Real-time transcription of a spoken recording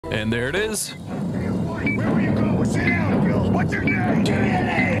And there it is. Where will you go? Sit down, Bill. What's your name? Give me a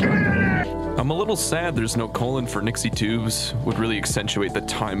name. Give me a name. I'm a little sad there's no colon for Nixie Tubes. Would really accentuate the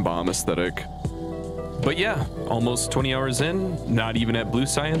time bomb aesthetic. But yeah, almost 20 hours in, not even at Blue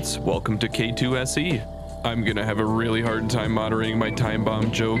Science. Welcome to K2SE. I'm gonna have a really hard time moderating my time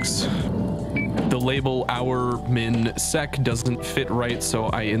bomb jokes. The label hour min sec doesn't fit right, so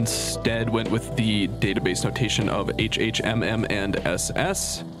I instead went with the database notation of HHMM and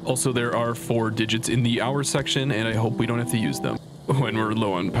SS. Also, there are 4 digits in the hour section, and I hope we don't have to use them. When we're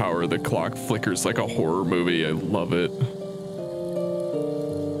low on power, the clock flickers like a horror movie. I love it.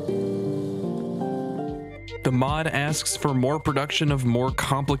 The mod asks for more production of more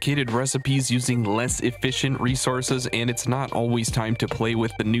complicated recipes using less efficient resources, and it's not always time to play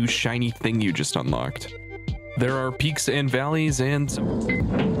with the new shiny thing you just unlocked. There are peaks and valleys and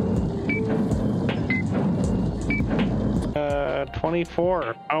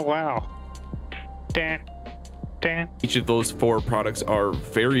 24. Oh wow. Dan. Each of those 4 products are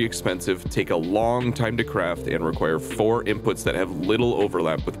very expensive, take a long time to craft, and require 4 inputs that have little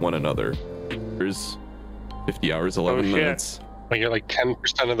overlap with one another. There's 50 hours, 11 minutes. Like you're like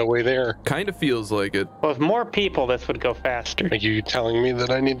 10% of the way there. Kind of feels like it. Well, with more people, this would go faster. Like you telling me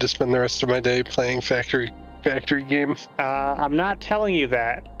that I need to spend the rest of my day playing factory games? I'm not telling you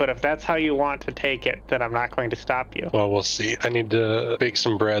that, but if that's how you want to take it, then I'm not going to stop you. Well, we'll see. I need to bake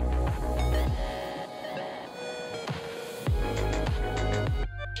some bread.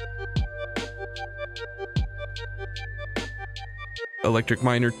 Electric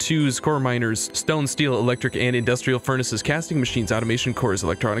miner 2s, core miners, stone, steel, electric and industrial furnaces, casting machines, automation cores,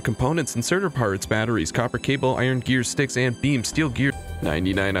 electronic components, inserter parts, batteries, copper cable, iron gears, sticks, and beams, steel gear.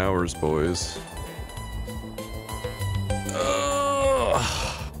 99 hours, boys.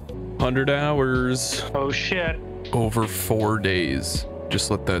 100 hours. Oh shit. Over 4 days. Just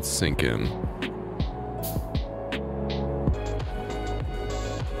let that sink in.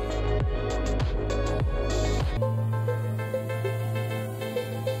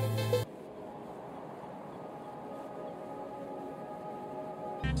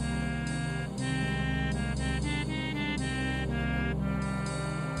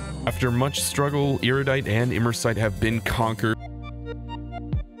 After much struggle, iridite and immersite have been conquered.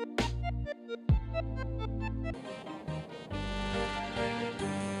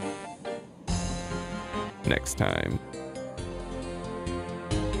 Next time.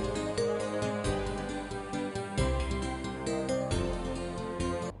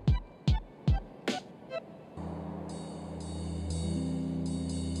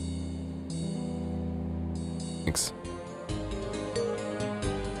 Thanks.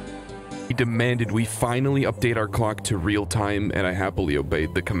 He demanded we finally update our clock to real time, and I happily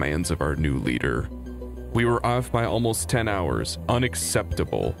obeyed the commands of our new leader. We were off by almost 10 hours.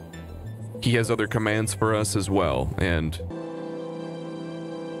 Unacceptable. He has other commands for us as well, and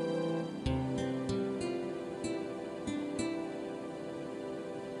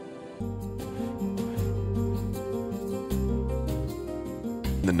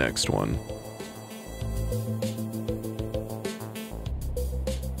the next one.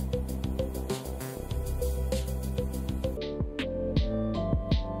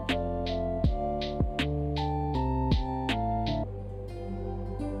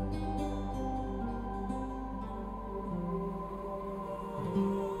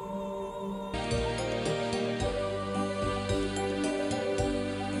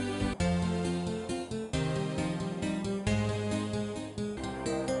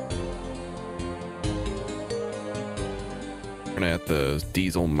 At the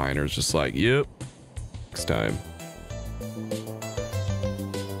diesel miners, just like, yep, next time.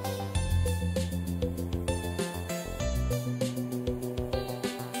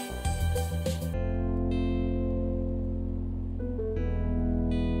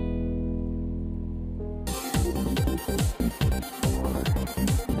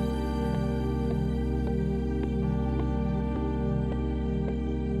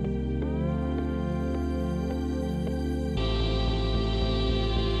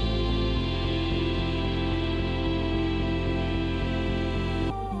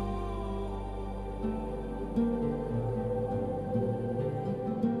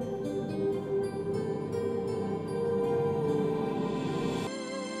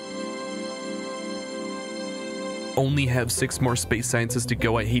 Only have 6 more space sciences to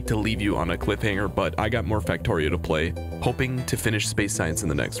go. I hate to leave you on a cliffhanger, but I got more Factorio to play, hoping to finish space science in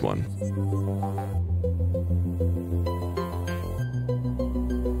the next one.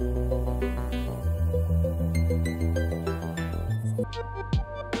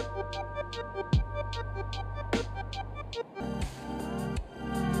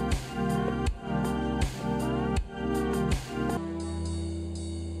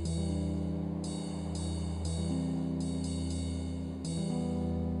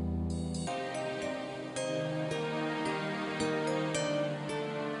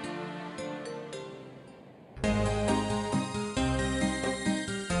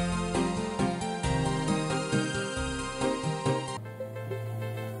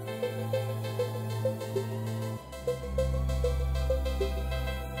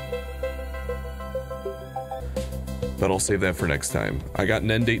 but I'll save that for next time. I got an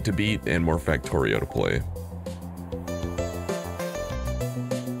end date to beat and more Factorio to play.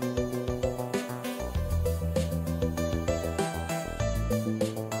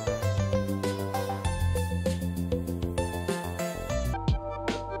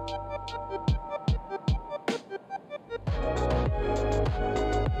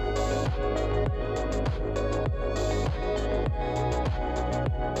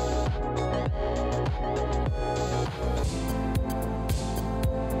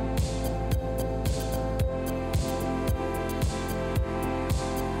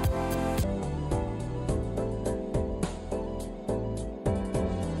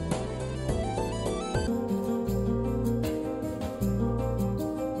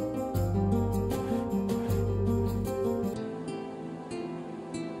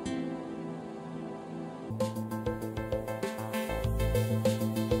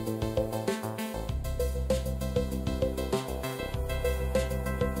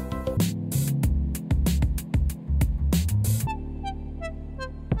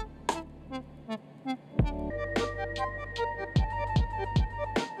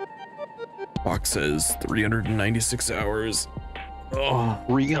 Box says 396 hours. Oh,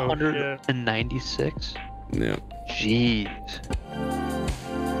 396? yeah. Jeez.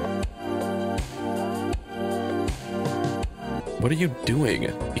 What are you doing?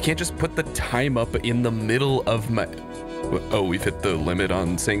 You can't just put the time up in the middle of my... Oh, we've hit the limit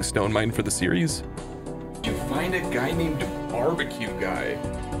on saying Stone Mine for the series? Did you find a guy named Barbecue Guy?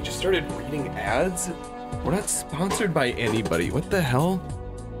 You just started reading ads? We're not sponsored by anybody. What the hell?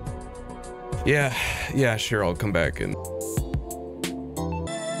 Yeah, sure, I'll come back and...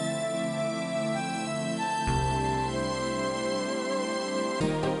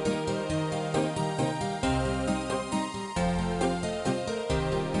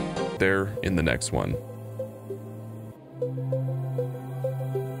 There in the next one.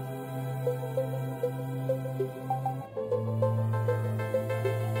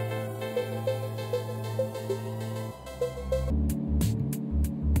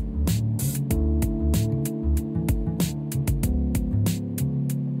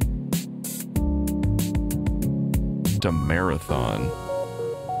 A marathon.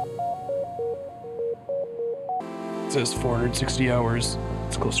 It says 460 hours.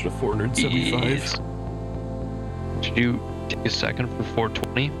 It's closer to 475. Jeez. Should you take a second for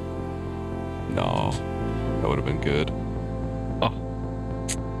 420? No, that would have been good. Oh,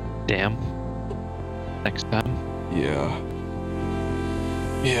 damn. Next time. Yeah.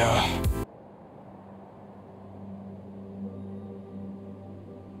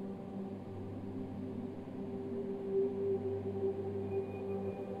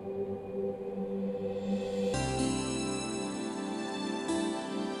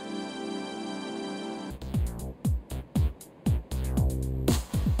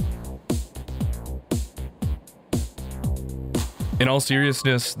 In all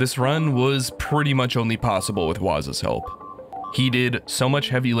seriousness, this run was pretty much only possible with Waz's help. He did so much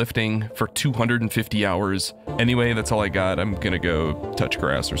heavy lifting for 250 hours. Anyway, that's all I got. I'm gonna go touch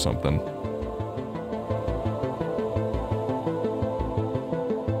grass or something.